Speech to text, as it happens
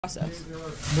process. There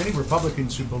are many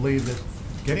Republicans who believe that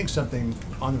getting something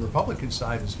on the Republican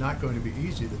side is not going to be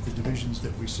easy, that the divisions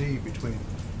that we see between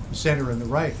the center and the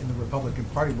right in the Republican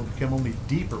Party will become only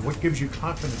deeper. What gives you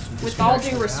confidence that this With can all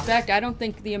actually due happen? respect, I don't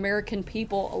think the American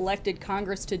people elected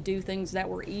Congress to do things that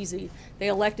were easy. They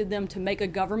elected them to make a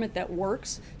government that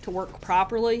works, to work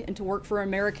properly, and to work for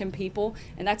American people,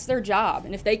 and that's their job.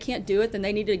 And if they can't do it, then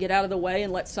they need to get out of the way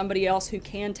and let somebody else who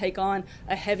can take on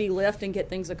a heavy lift and get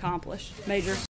things accomplished. Major.